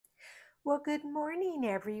Well, good morning,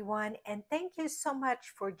 everyone, and thank you so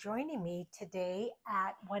much for joining me today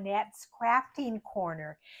at Juanette's Crafting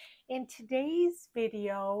Corner. In today's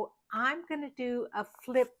video, I'm going to do a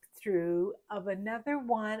flip through of another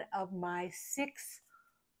one of my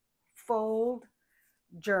 6-fold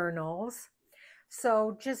journals.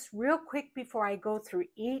 So just real quick before I go through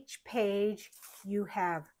each page, you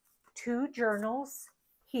have 2 journals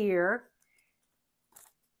here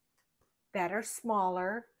that are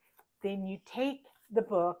smaller. Then you take the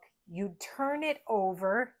book, you turn it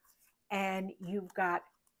over, and you've got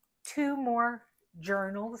 2 more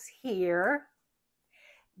journals here.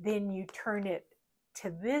 Then you turn it to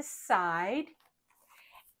this side,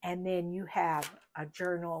 and then you have a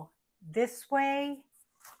journal this way.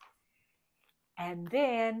 And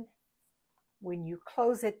then when you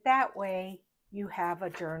close it that way, you have a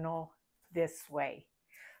journal this way.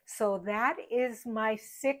 So that is my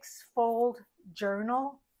 6-fold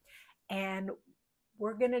journal. And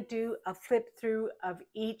we're going to do a flip through of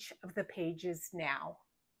each of the pages now.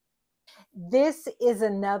 This is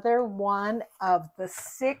another one of the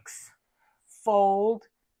 6-fold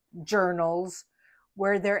journals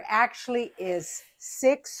where there actually is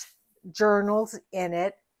 6 journals in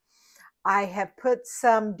it. I have put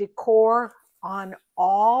some decor on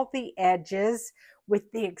all the edges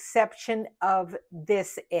with the exception of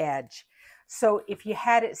this edge. So if you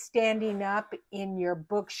had it standing up in your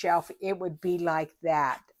bookshelf, it would be like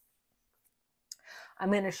that.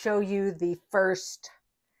 I'm going to show you the first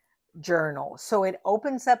journal. So it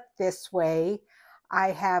opens up this way.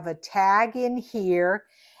 I have a tag in here,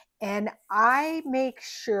 and I make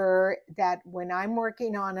sure that when I'm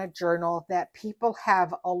working on a journal that people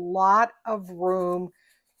have a lot of room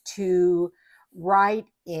to write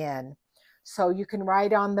in. So you can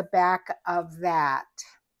write on the back of that.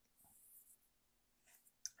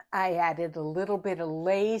 I added a little bit of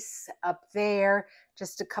lace up there,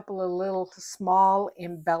 just a couple of little small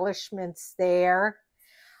embellishments there.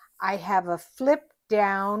 I have a flip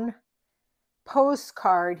down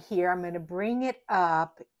postcard here. I'm going to bring it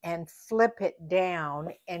up and flip it down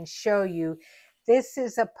and show you. This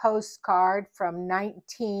is a postcard from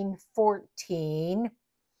 1914.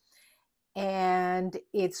 And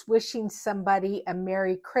it's wishing somebody a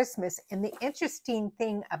Merry Christmas. And the interesting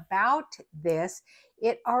thing about this,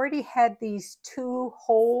 it already had these 2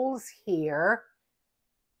 holes here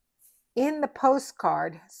in the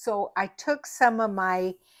postcard. So I took some of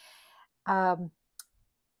my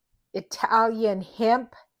Italian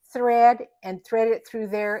hemp thread and thread it through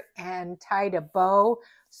there and tied a bow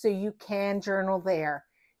so you can journal there.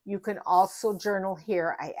 You can also journal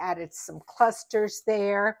here. I added some clusters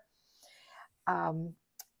there.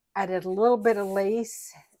 Added a little bit of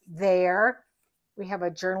lace there. We have a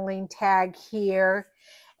journaling tag here.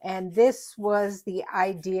 And this was the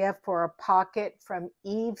idea for a pocket from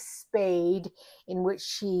Eve Spade, in which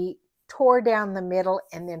she tore down the middle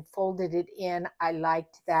and then folded it in. I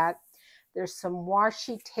liked that. There's some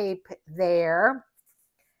washi tape there.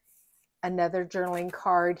 Another journaling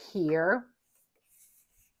card here.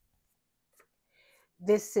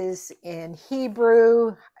 This is in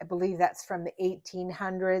Hebrew. I believe that's from the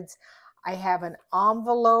 1800s. I have an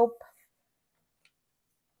envelope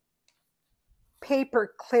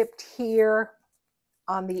paper clipped here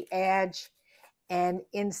on the edge, and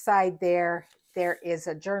inside there is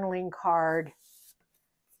a journaling card.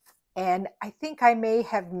 And I think I may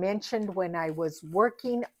have mentioned when I was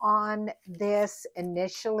working on this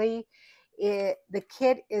initially, the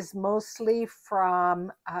kit is mostly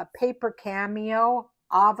from Paper Cameo,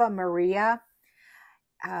 Ave Maria.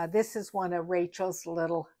 This is one of Rachel's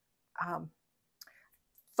little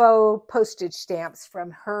faux postage stamps from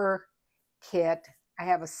her kit. I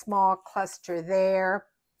have a small cluster there.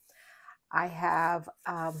 I have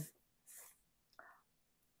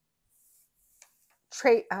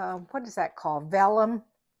what is that called? Vellum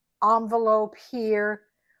envelope here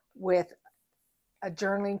with a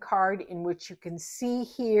journaling card in which you can see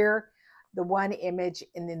here the one image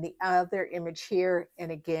and then the other image here.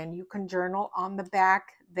 And again, you can journal on the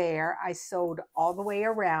back there. I sewed all the way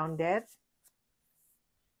around it.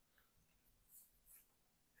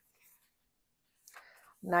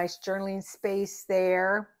 Nice journaling space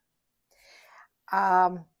there.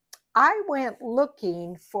 I went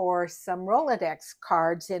looking for some Rolodex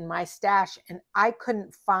cards in my stash and I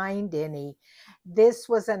couldn't find any. This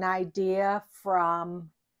was an idea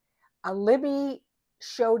from Libby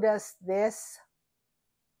showed us this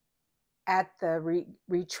at the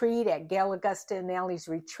retreat, at Gail Augusta and Ellie's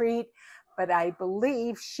retreat, but I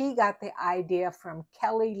believe she got the idea from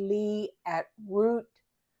Kelly Lee at Root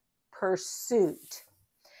Pursuit.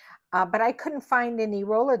 But I couldn't find any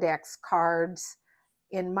Rolodex cards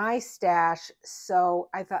in my stash, so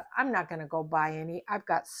I thought, I'm not going to go buy any. I've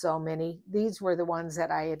got so many. These were the ones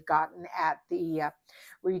that I had gotten at the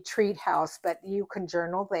retreat house, but you can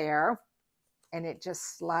journal there, and it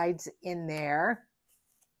just slides in there.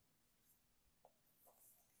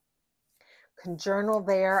 Can journal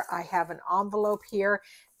there. I have an envelope here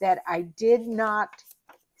that I did not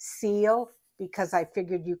seal because I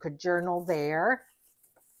figured you could journal there.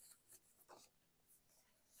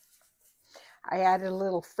 I added a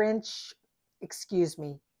little French, excuse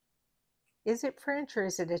me. Is it French or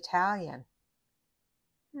is it Italian?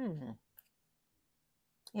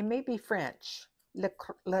 It may be French.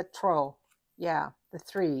 Le trop. Yeah, the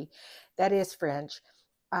 3. That is French.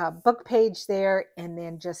 Book page there, and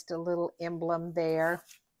then just a little emblem there.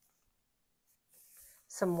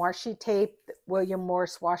 Some washi tape, William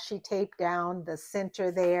Morris washi tape down the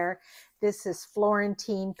center there. This is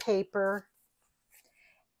Florentine paper.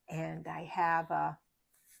 And I have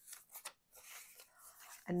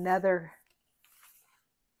another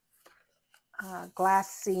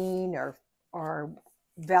glassine or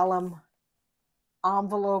vellum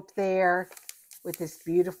envelope there with this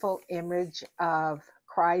beautiful image of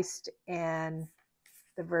Christ and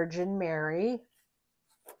the Virgin Mary,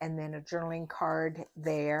 and then a journaling card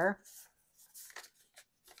there.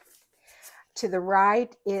 To the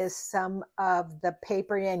right is some of the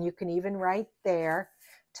paper, and you can even write there.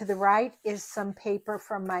 To the right is some paper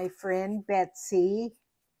from my friend Betsy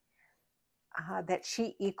that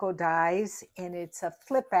she eco-dyes, and it's a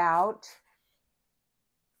flip out,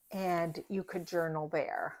 and you could journal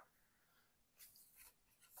there.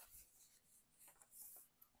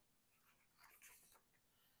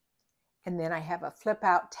 And then I have a flip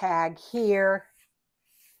out tag here,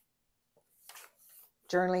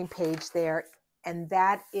 journaling page there, and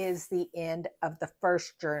that is the end of the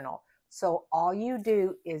first journal. So all you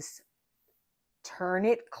do is turn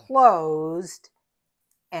it closed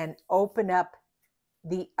and open up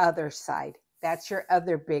the other side. That's your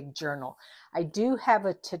other big journal. I do have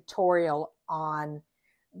a tutorial on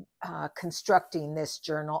constructing this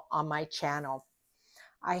journal on my channel.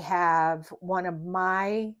 I have one of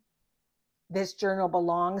this journal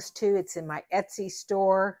belongs to, it's in my Etsy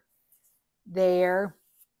store there.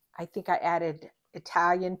 I think I added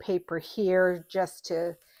Italian paper here just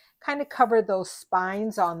to kind of cover those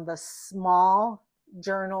spines on the small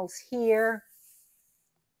journals here.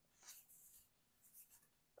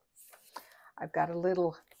 I've got a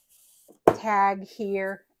little tag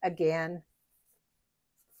here again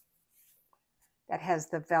that has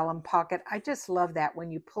the vellum pocket. I just love that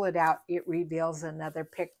when you pull it out, it reveals another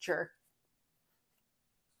picture.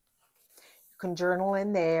 You can journal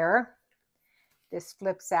in there. This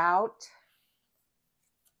flips out.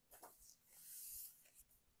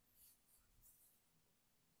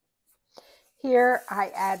 Here I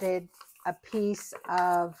added a piece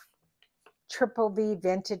of Triple V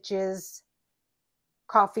Vintages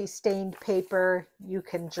coffee stained paper. You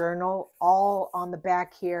can journal all on the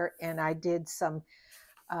back here, and I did some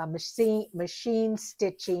machine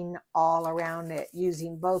stitching all around it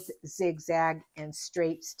using both zigzag and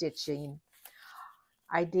straight stitching.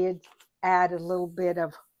 I did add a little bit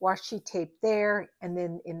of washi tape there, and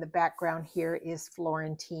then in the background here is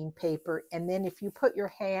Florentine paper. And then if you put your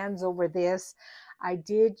hands over this, I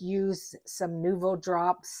did use some Nuvo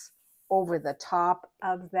drops over the top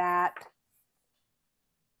of that.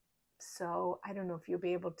 So I don't know if you'll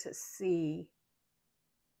be able to see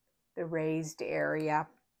the raised area.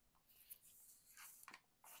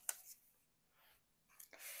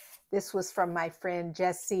 This was from my friend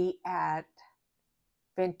Jessie at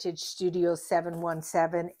Vintage Studio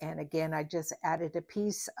 717. And again, I just added a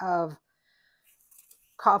piece of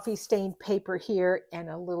coffee stained paper here and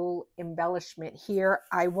a little embellishment here.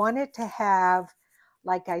 I wanted to have,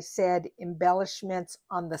 like I said, embellishments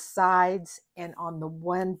on the sides and on the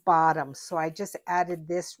one bottom. So I just added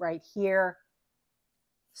this right here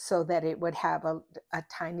so that it would have a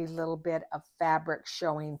tiny little bit of fabric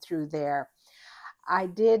showing through there. I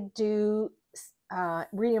did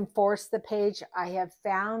reinforce the page. I have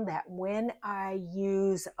found that when I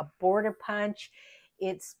use a border punch,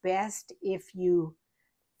 it's best if you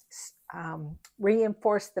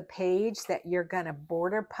reinforce the page that you're going to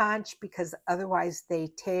border punch, because otherwise they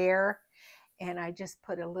tear. And I just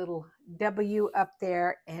put a little W up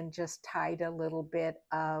there and just tied a little bit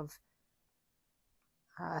of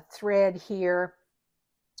thread here.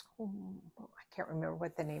 I can't remember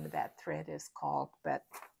what the name of that thread is called, but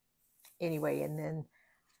anyway, and then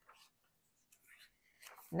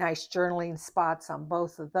nice journaling spots on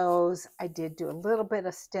both of those. I did do a little bit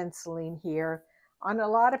of stenciling here. On a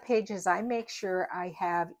lot of pages, I make sure I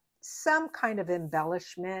have some kind of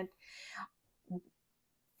embellishment.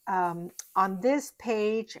 On this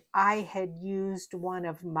page, I had used one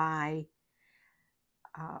of my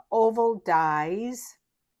oval dies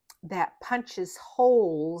that punches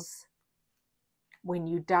holes when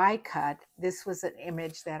you die cut. This was an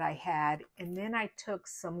image that I had, and then I took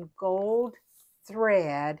some gold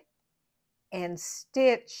thread and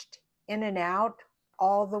stitched in and out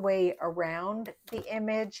all the way around the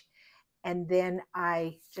image, and then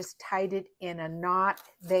I just tied it in a knot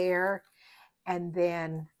there and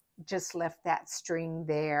then just left that string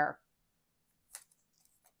there.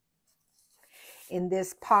 In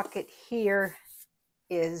this pocket here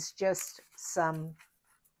is just some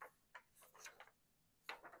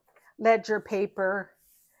ledger paper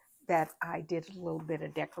that I did a little bit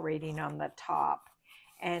of decorating on the top.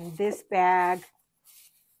 And this bag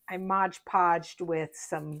I Mod Podged with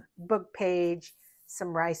some book page, some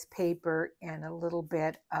rice paper, and a little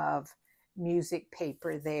bit of music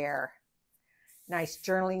paper there. Nice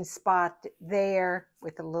journaling spot there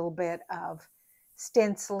with a little bit of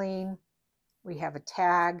stenciling. We have a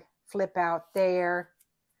tag flip out there.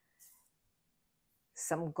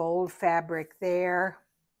 Some gold fabric there.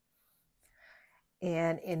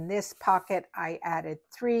 And in this pocket, I added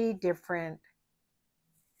 3 different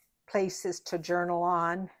places to journal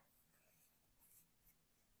on.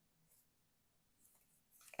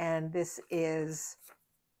 And this is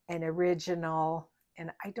an original,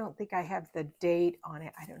 and I don't think I have the date on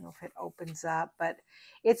it. I don't know if it opens up, but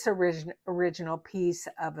it's original piece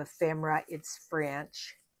of ephemera. It's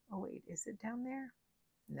French. Oh wait, is it down there?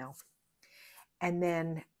 No. And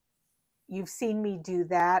then you've seen me do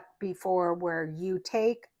that before, where you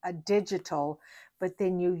take a digital, but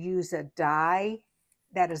then you use a die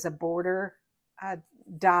that is a border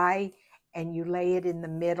die, and you lay it in the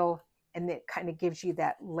middle, and it kind of gives you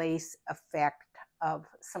that lace effect of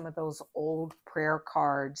some of those old prayer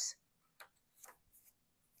cards.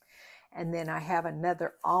 And then I have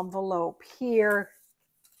another envelope here,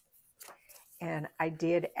 and I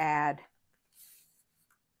did add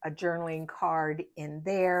a journaling card in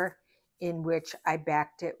there, in which I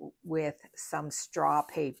backed it with some straw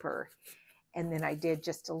paper. And then I did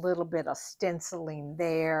just a little bit of stenciling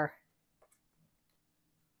there.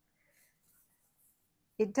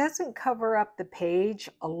 It doesn't cover up the page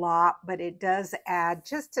a lot, but it does add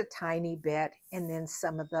just a tiny bit. And then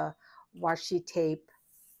some of the washi tape,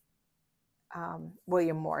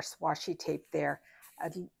 William Morris washi tape there.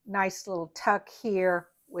 A nice little tuck here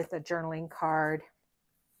with a journaling card.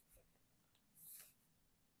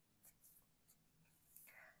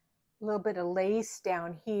 A little bit of lace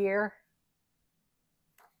down here.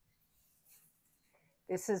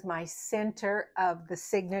 This is my center of the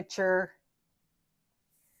signature.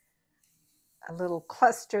 A little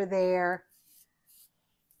cluster there.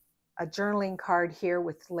 A journaling card here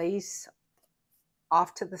with lace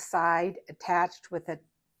off to the side, attached with a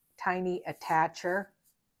tiny attacher.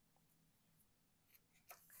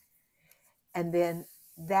 And then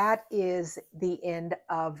that is the end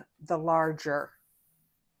of the larger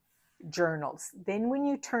journals. Then when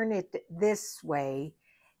you turn it this way,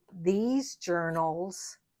 these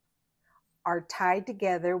journals are tied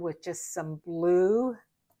together with just some blue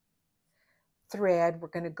thread. We're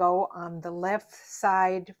going to go on the left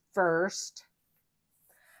side first.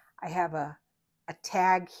 I have a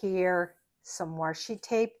tag here, some washi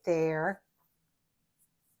tape there.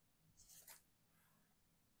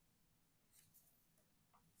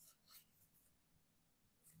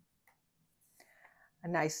 A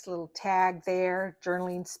nice little tag there,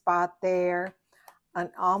 journaling spot there, an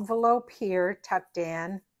envelope here tucked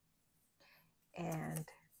in, and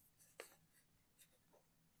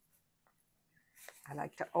I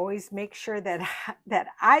like to always make sure that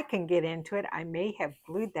I can get into it. I may have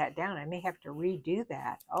glued that down. I may have to redo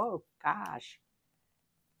that. Oh gosh.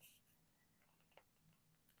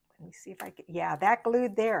 Let me see if I can. Yeah, that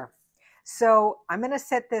glued there. So I'm going to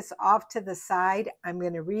set this off to the side. I'm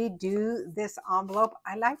going to redo this envelope.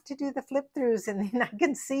 I like to do the flip throughs, and then I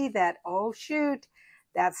can see that, oh shoot,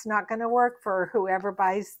 that's not going to work for whoever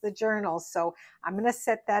buys the journal. So I'm going to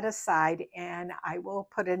set that aside, and I will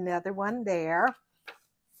put another one there.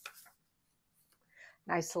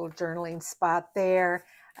 Nice little journaling spot there.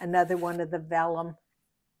 Another one of the vellum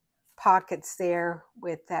pockets there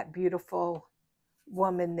with that beautiful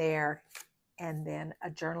woman there. And then a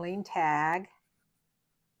journaling tag.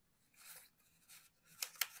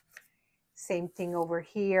 Same thing over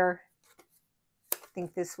here. I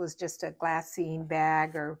think this was just a glassine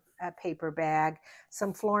bag or a paper bag.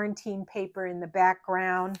 Some Florentine paper in the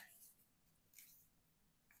background.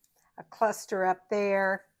 a cluster up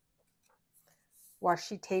there,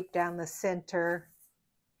 washi tape down the center.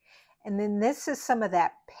 And then this is some of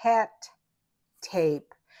that pet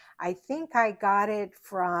tape. I think I got it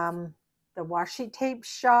from the washi tape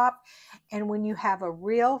shop. And when you have a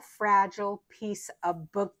real fragile piece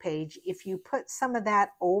of book page, if you put some of that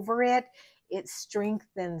over it, it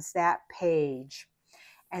strengthens that page.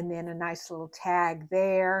 And then a nice little tag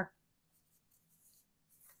there.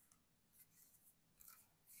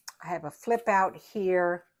 I have a flip out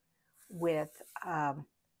here with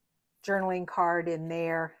journaling card in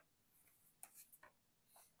there.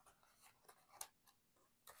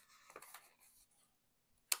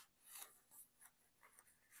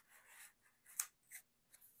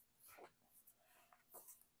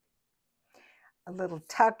 A little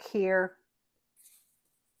tuck here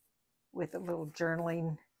with a little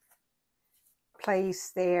journaling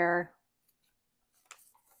place there.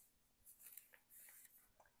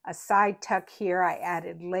 A side tuck here, I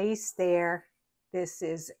added lace there. This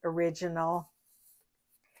is original.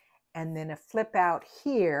 And then a flip out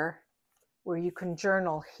here where you can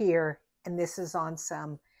journal here. And this is on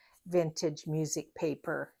some vintage music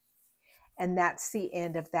paper. And that's the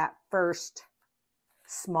end of that first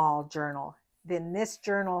small journal. Then this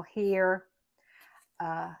journal here,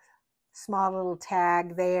 small little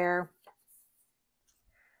tag there.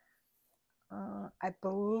 I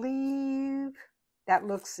believe that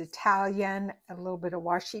looks Italian, a little bit of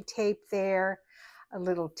washi tape there, a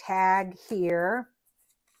little tag here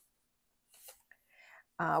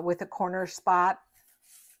with a corner spot.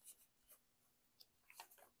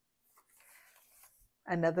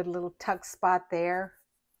 Another little tuck spot there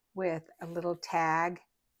with a little tag.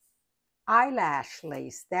 Eyelash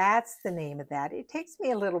lace, that's the name of that. It takes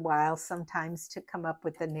me a little while sometimes to come up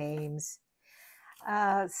with the names.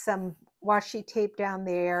 Some washi tape down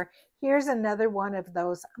there. Here's another one of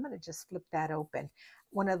those. I'm going to just flip that open.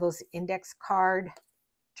 One of those index card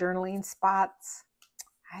journaling spots.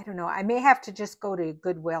 I don't know. I may have to just go to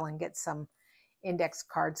Goodwill and get some index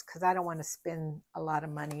cards because I don't want to spend a lot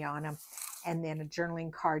of money on them. And then a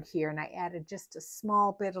journaling card here. And I added just a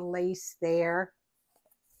small bit of lace there.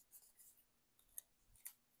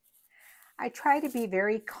 I try to be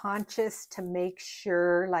very conscious to make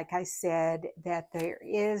sure, like I said, that there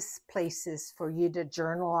is places for you to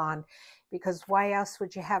journal on, because why else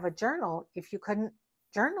would you have a journal if you couldn't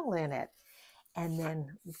journal in it? And then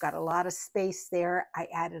we've got a lot of space there. I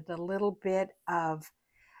added a little bit of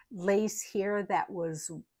lace here that was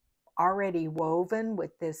already woven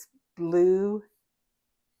with this blue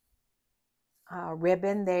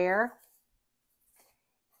ribbon there.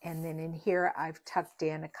 And then in here, I've tucked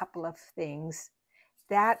in a couple of things.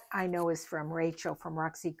 That I know is from Rachel from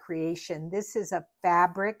Roxy Creation. This is a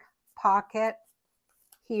fabric pocket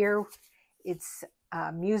here. It's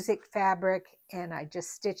music fabric, and I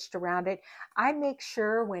just stitched around it. I make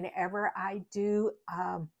sure whenever I do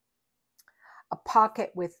a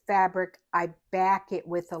pocket with fabric, I back it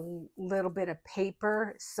with a little bit of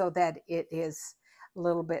paper so that it is a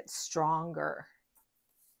little bit stronger.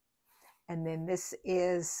 And then this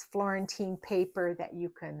is Florentine paper that you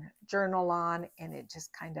can journal on, and it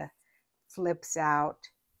just kind of flips out.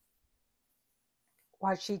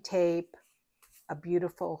 Washi tape, a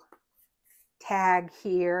beautiful tag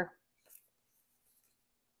here.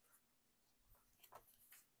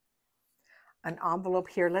 An envelope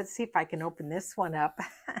here. Let's see if I can open this one up.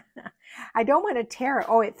 I don't want to tear it.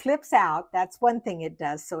 Oh, it flips out. That's one thing it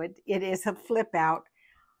does. So it is a flip out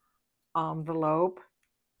envelope.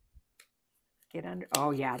 Get under.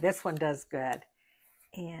 Oh yeah, this one does good.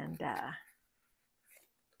 And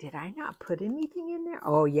did I not put anything in there?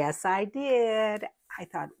 Oh yes, I did. I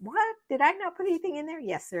thought, what? Did I not put anything in there?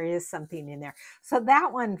 Yes, there is something in there. So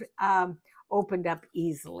that one opened up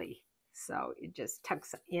easily. So it just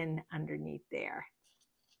tucks in underneath there.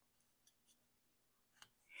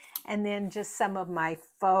 And then just some of my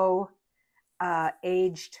faux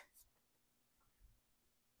aged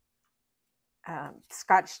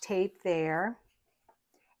Scotch tape there.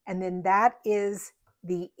 And then that is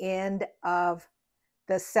the end of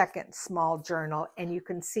the second small journal. And you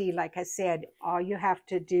can see, like I said, all you have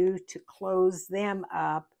to do to close them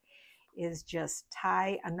up is just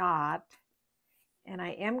tie a knot. And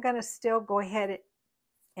I am going to still go ahead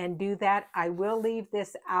and do that. I will leave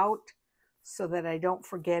this out so that I don't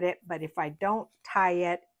forget it. But if I don't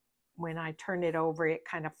tie it, when I turn it over, it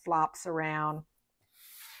kind of flops around.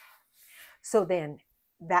 So then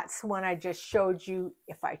that's one I just showed you.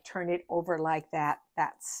 If I turn it over like that,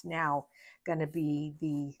 that's now going to be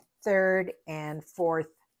the third and fourth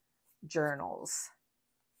journals.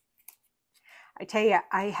 I tell you,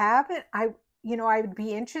 I you know, I would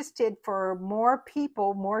be interested for more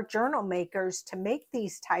people, more journal makers to make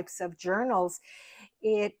these types of journals.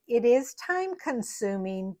 It is time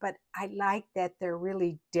consuming, but I like that they're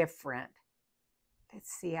really different.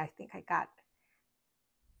 Let's see, I think I got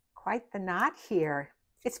quite the knot here.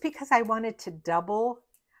 It's because I wanted to double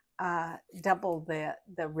the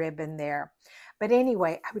ribbon there. But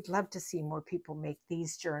anyway, I would love to see more people make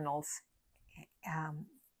these journals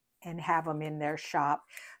and have them in their shop.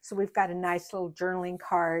 So we've got a nice little journaling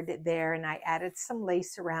card there, and I added some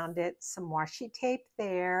lace around it, some washi tape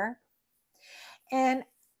there. And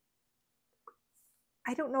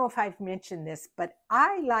I don't know if I've mentioned this, but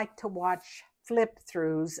I like to watch flip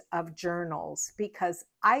throughs of journals because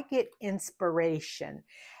I get inspiration.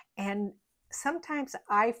 And sometimes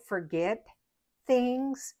I forget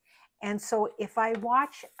things. And so if I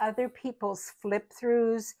watch other people's flip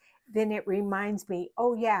throughs, then it reminds me,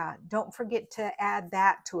 oh yeah, don't forget to add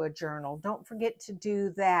that to a journal. Don't forget to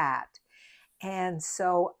do that. And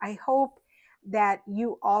so I hope that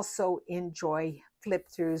you also enjoy flip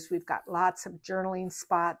throughs. We've got lots of journaling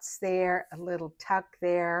spots there, a little tuck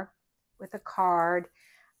there with a card,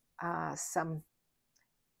 some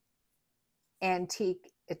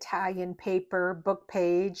antique Italian paper, book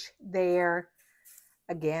page there.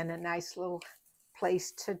 Again, a nice little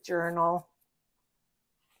place to journal.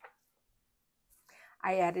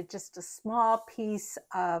 I added just a small piece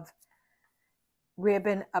of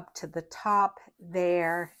ribbon up to the top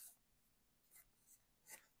there.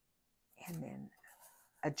 And then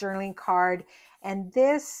a journaling card. And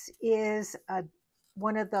this is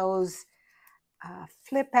one of those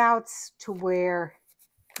flip outs to where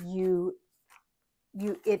you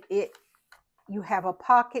have a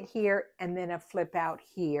pocket here and then a flip out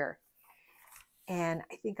here. And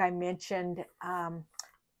I think I mentioned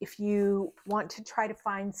if you want to try to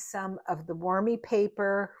find some of the Wormy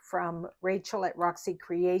paper from Rachel at Roxy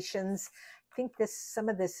Creations, I think some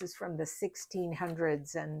of this is from the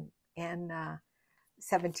 1600s and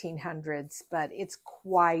 1700s, but it's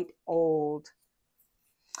quite old.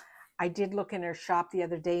 I did look in her shop the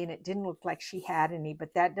other day and it didn't look like she had any,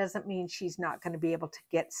 but that doesn't mean she's not going to be able to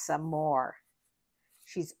get some more.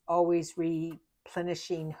 She's always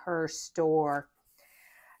replenishing her store.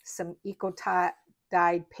 Some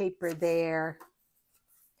eco-dyed paper there.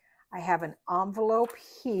 I have an envelope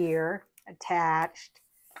here attached,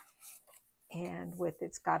 and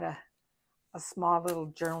it's got a small little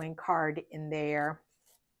journaling card in there.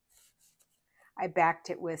 I backed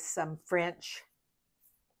it with some French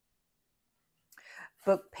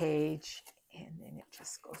book page, and then it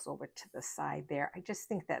just goes over to the side there. I just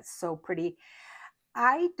think that's so pretty.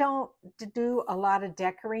 I don't do a lot of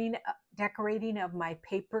decorating of my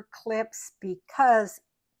paper clips because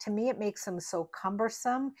to me it makes them so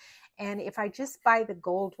cumbersome. And if I just buy the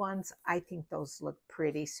gold ones, I think those look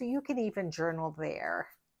pretty. So you can even journal there.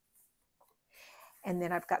 And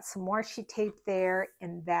then I've got some washi tape there,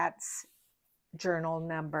 and that's journal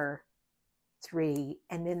number 3.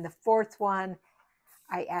 And then the 4th one,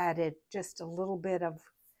 I added just a little bit of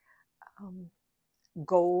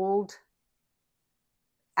gold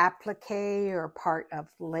applique or part of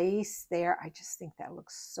lace there. I just think that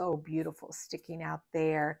looks so beautiful sticking out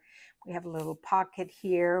there. We have a little pocket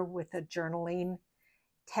here with a journaling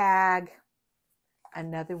tag.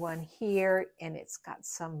 Another one here, and it's got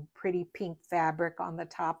some pretty pink fabric on the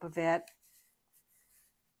top of it.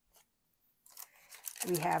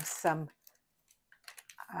 We have some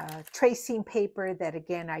tracing paper that,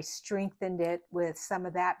 again, I strengthened it with some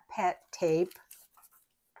of that pet tape.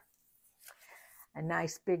 A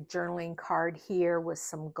nice big journaling card here with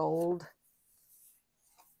some gold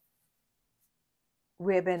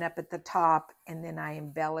ribbon up at the top, and then I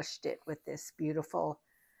embellished it with this beautiful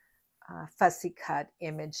fussy cut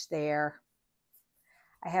image there.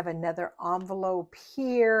 I have another envelope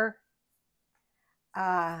here.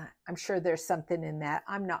 I'm sure there's something in that.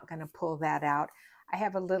 I'm not going to pull that out. I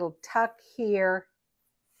have a little tuck here.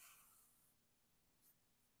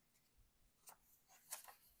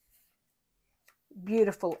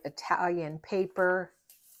 Beautiful Italian paper.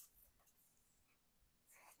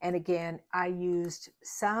 And again, I used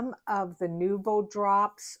some of the Nuvo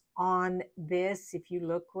drops on this. If you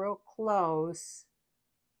look real close,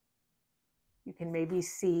 you can maybe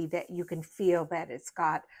see that you can feel that it's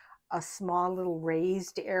got a small little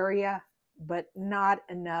raised area, but not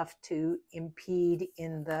enough to impede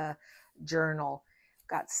in the journal.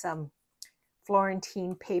 Got some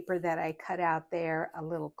Florentine paper that I cut out there, a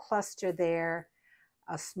little cluster there,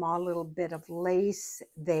 a small little bit of lace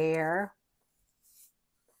there,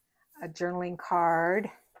 a journaling card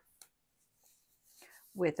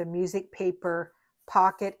with a music paper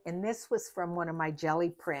pocket, and this was from one of my jelly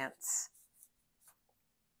prints.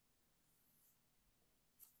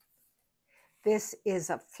 This is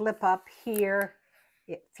a flip up here.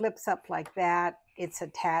 It flips up like that. It's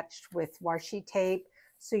attached with washi tape,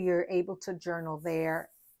 so you're able to journal there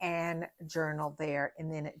and journal there,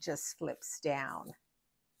 and then it just flips down.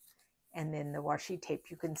 And then the washi tape,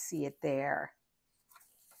 you can see it there.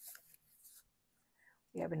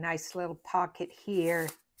 We have a nice little pocket here.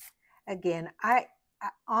 Again,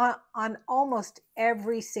 on almost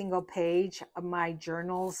every single page of my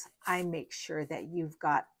journals, I make sure that you've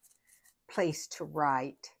got place to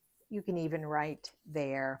write. You can even write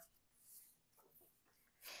there.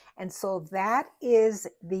 And so that is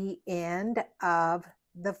the end of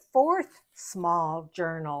the fourth small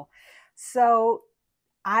journal. So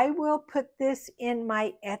I will put this in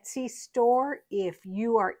my Etsy store. If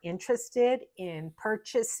you are interested in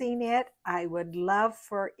purchasing it, I would love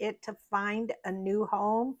for it to find a new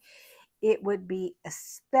home. It would be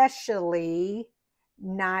especially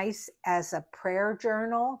nice as a prayer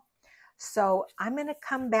journal. So I'm going to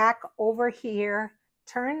come back over here,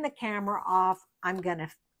 turn the camera off. I'm going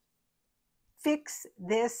to fix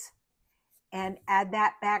this and add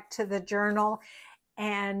that back to the journal.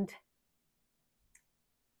 And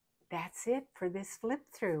that's it for this flip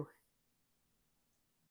through.